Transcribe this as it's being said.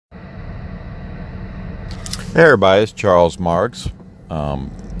Hey everybody, it's Charles Marks.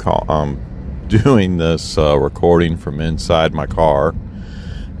 I'm doing this recording from inside my car,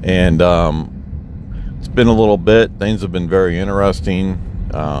 and it's been a little bit. Things have been very interesting.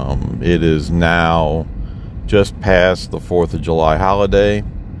 It is now just past the 4th of July holiday,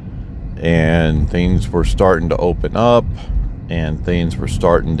 and things were starting to open up, and things were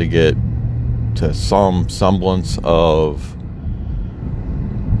starting to get to some semblance of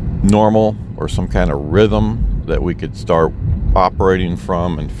normal or some kind of rhythm that we could start operating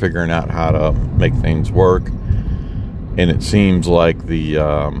from and figuring out how to make things work. And it seems like the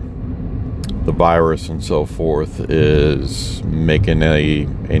virus and so forth is making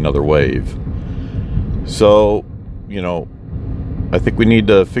another wave. So, I think we need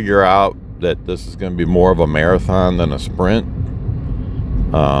to figure out that this is going to be more of a marathon than a sprint.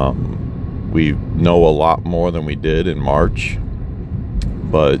 We know a lot more than we did in March.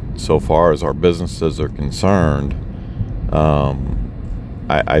 But so far as our businesses are concerned,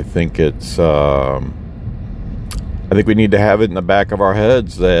 I think I think we need to have it in the back of our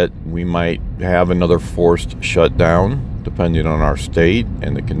heads that we might have another forced shutdown, depending on our state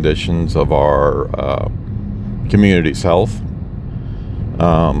and the conditions of our community's health.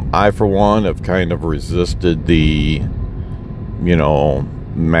 I, for one, have kind of resisted the,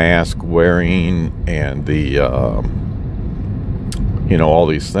 mask wearing and the all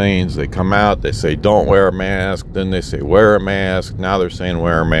these things. They come out, they say don't wear a mask, then they say wear a mask, now they're saying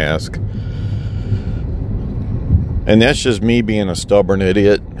wear a mask. And that's just me being a stubborn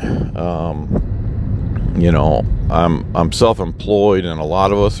idiot. I'm self-employed, and a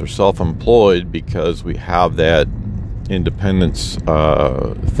lot of us are self-employed because we have that independence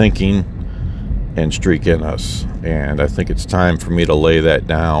thinking and streak in us. And I think it's time for me to lay that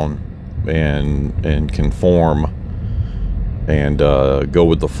down and conform and go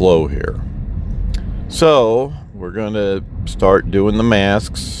with the flow here. So we're going to start doing the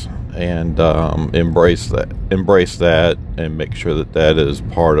masks and embrace that and make sure that is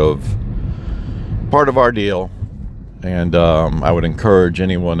part of our deal. And I would encourage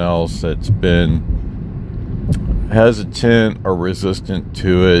anyone else that's been hesitant or resistant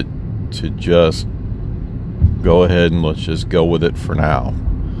to it to just go ahead and let's just go with it for now.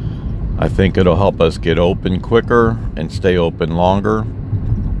 I think it'll help us get open quicker and stay open longer.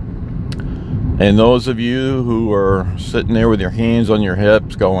 And those of you who are sitting there with your hands on your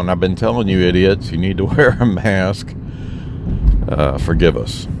hips going, I've been telling you idiots, you need to wear a mask, forgive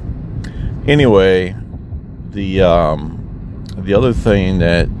us. Anyway, the other thing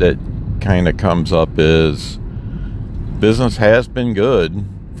that kind of comes up is business has been good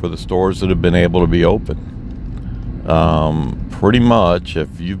for the stores that have been able to be open. Pretty much,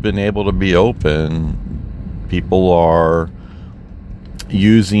 if you've been able to be open, people are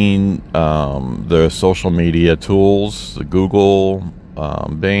using the social media tools, the Google,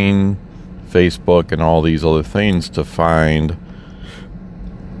 Bing, Facebook, and all these other things to find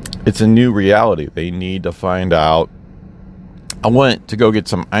it's a new reality. They need to find out. I went to go get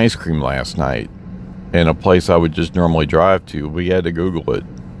some ice cream last night in a place I would just normally drive to. We had to Google it,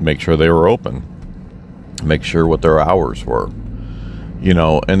 make sure they were open, make sure what their hours were.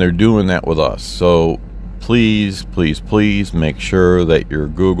 And they're doing that with us. So please make sure that your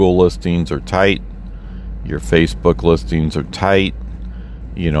Google listings are tight, your Facebook listings are tight,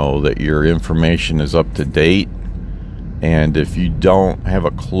 that your information is up to date. And if you don't have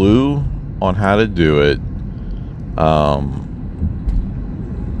a clue on how to do it,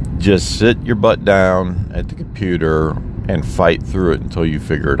 just sit your butt down at the computer and fight through it until you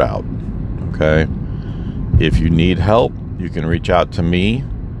figure it out. Okay? If you need help, you can reach out to me,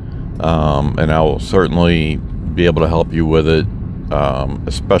 and I will certainly be able to help you with it,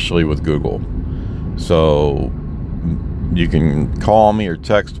 especially with Google. So you can call me or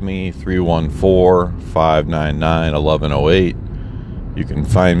text me, 314-599-1108. You can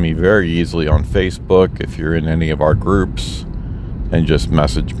find me very easily on Facebook if you're in any of our groups, and just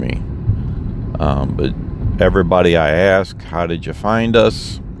message me. But everybody I ask, how did you find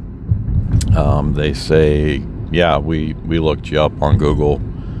us? They say, yeah, we looked you up on Google.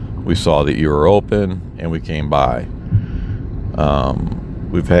 We saw that you were open, and we came by.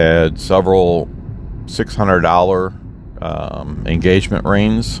 We've had several $600 engagement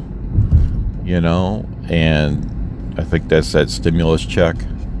rings, and I think that's that stimulus check.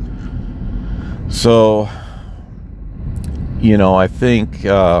 So, I think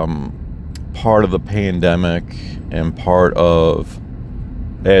part of the pandemic and part of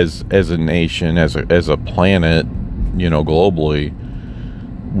as a nation, as a planet, globally,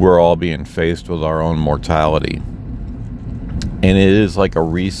 we're all being faced with our own mortality. and it is like a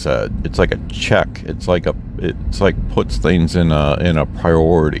reset. It's like a check. It's like puts things in a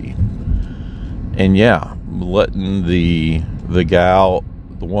priority. And yeah, letting the gal,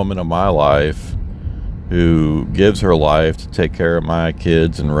 the woman of my life, who gives her life to take care of my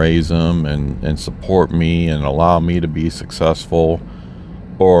kids and raise them and support me and allow me to be successful,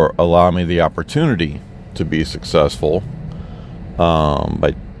 or allow me the opportunity to be successful,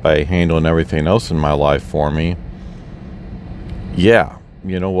 by handling everything else in my life for me. Yeah,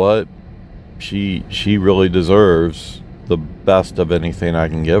 you know what? She really deserves the best of anything I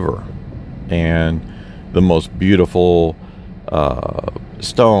can give her. And the most beautiful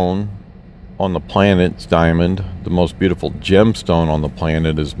stone on the planet's diamond. The most beautiful gemstone on the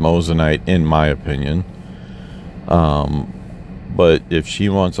planet is moissanite, in my opinion. But if she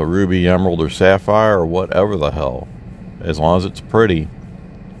wants a ruby, emerald, or sapphire, or whatever the hell, as long as it's pretty,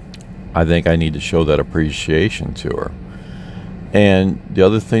 I think I need to show that appreciation to her. And the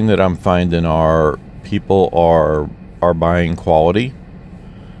other thing that I'm finding are people are buying quality.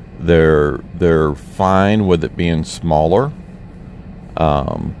 They're fine with it being smaller,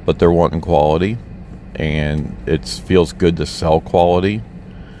 but they're wanting quality, and it feels good to sell quality.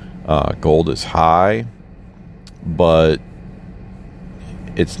 Gold is high, but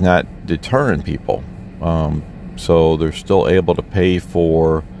it's not deterring people. So they're still able to pay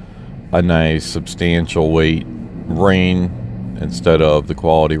for a nice substantial weight ring instead of the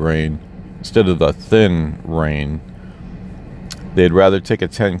quality ring, instead of the thin ring. They'd rather take a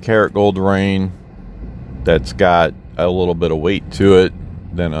 10 karat gold ring that's got a little bit of weight to it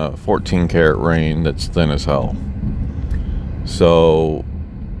than a 14 karat ring that's thin as hell. So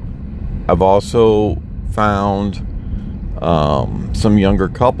I've also found some younger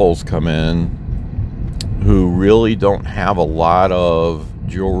couples come in who really don't have a lot of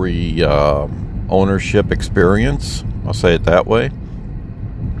jewelry ownership experience. I'll say it that way.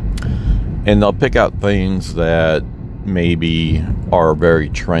 And they'll pick out things that maybe are very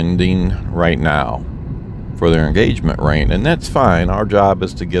trending right now for their engagement ring. And that's fine. Our job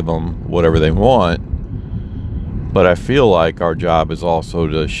is to give them whatever they want. But I feel like our job is also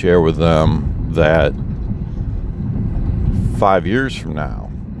to share with them that 5 years from now,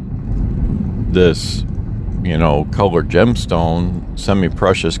 this, colored gemstone,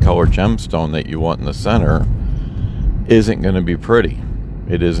 semi-precious colored gemstone that you want in the center isn't going to be pretty.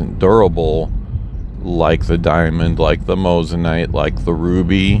 It isn't durable like the diamond, like the moissanite, like the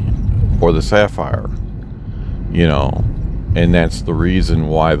ruby, or the sapphire. And that's the reason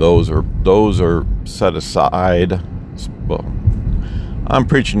why those are set aside. Well, I'm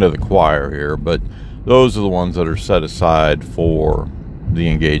preaching to the choir here, but those are the ones that are set aside for the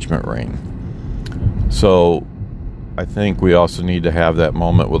engagement ring. So I think we also need to have that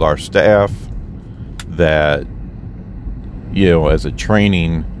moment with our staff that, as a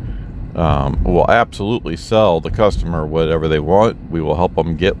training, we'll absolutely sell the customer whatever they want. We will help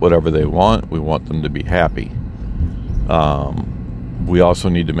them get whatever they want. We want them to be happy. We also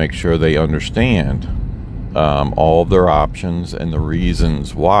need to make sure they understand all of their options and the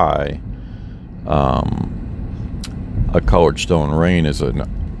reasons why a colored stone ring is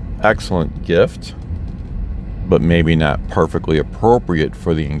an excellent gift, but maybe not perfectly appropriate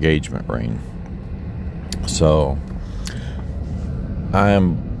for the engagement ring. So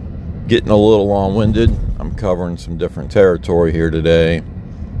I'm getting a little long-winded. I'm covering some different territory here today.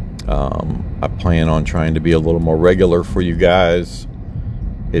 I plan on trying to be a little more regular for you guys.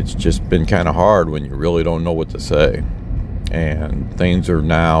 It's just been kind of hard when you really don't know what to say. And things are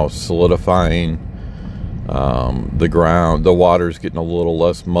now solidifying. The water's getting a little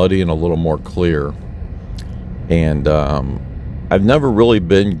less muddy and a little more clear. And I've never really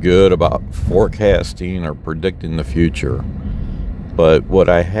been good about forecasting or predicting the future. But what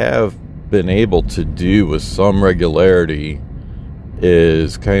I have been able to do with some regularity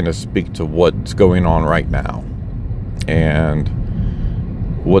is kind of speak to what's going on right now. And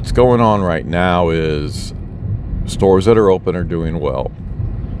what's going on right now is stores that are open are doing well.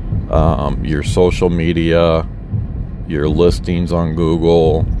 Your social media, your listings on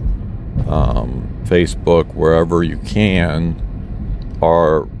Google, Facebook, wherever you can,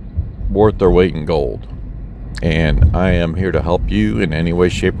 are worth their weight in gold. And I am here to help you in any way,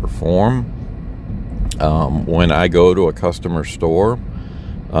 shape, or form. When I go to a customer store,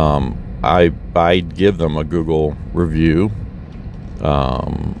 I give them a Google review,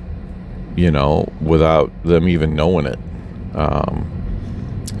 without them even knowing it.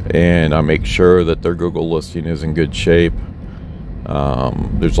 And I make sure that their Google listing is in good shape.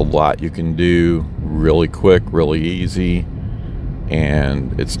 There's a lot you can do really quick, really easy,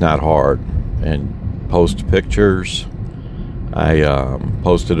 and it's not hard. And post pictures, I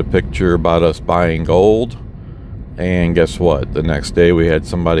posted a picture about us buying gold, and guess what? The next day we had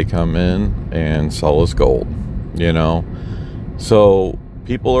somebody come in and sell us gold, you know? So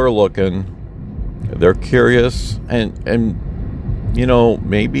people are looking, they're curious, and you know,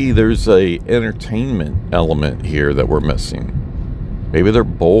 maybe there's a entertainment element here that we're missing. Maybe they're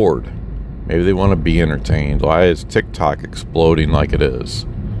bored. Maybe they want to be entertained. Why is TikTok exploding like it is?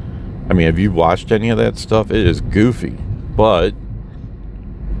 I mean, have you watched any of that stuff? It is goofy, but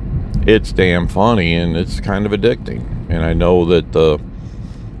it's damn funny, and it's kind of addicting. And I know that the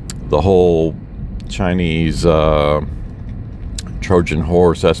whole Chinese Trojan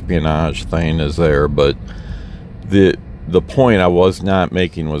horse espionage thing is there, but the point I was not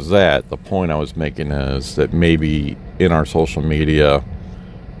making was that. The point I was making is that maybe in our social media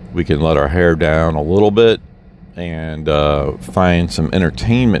we can let our hair down a little bit and find some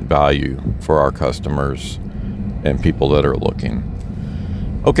entertainment value for our customers and people that are looking.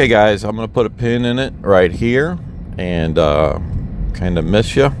 Okay, guys, I'm going to put a pin in it right here, and kind of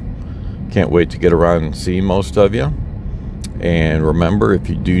miss you. Can't wait to get around and see most of you. And remember, if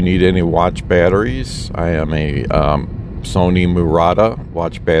you do need any watch batteries, I am a Sony Murata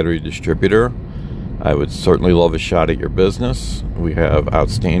watch battery distributor. I would certainly love a shot at your business. We have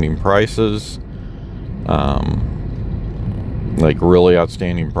outstanding prices, like really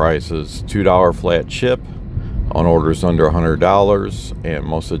outstanding prices. $2 flat ship on orders under $100, and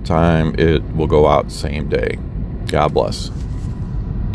most of the time it will go out same day. God bless.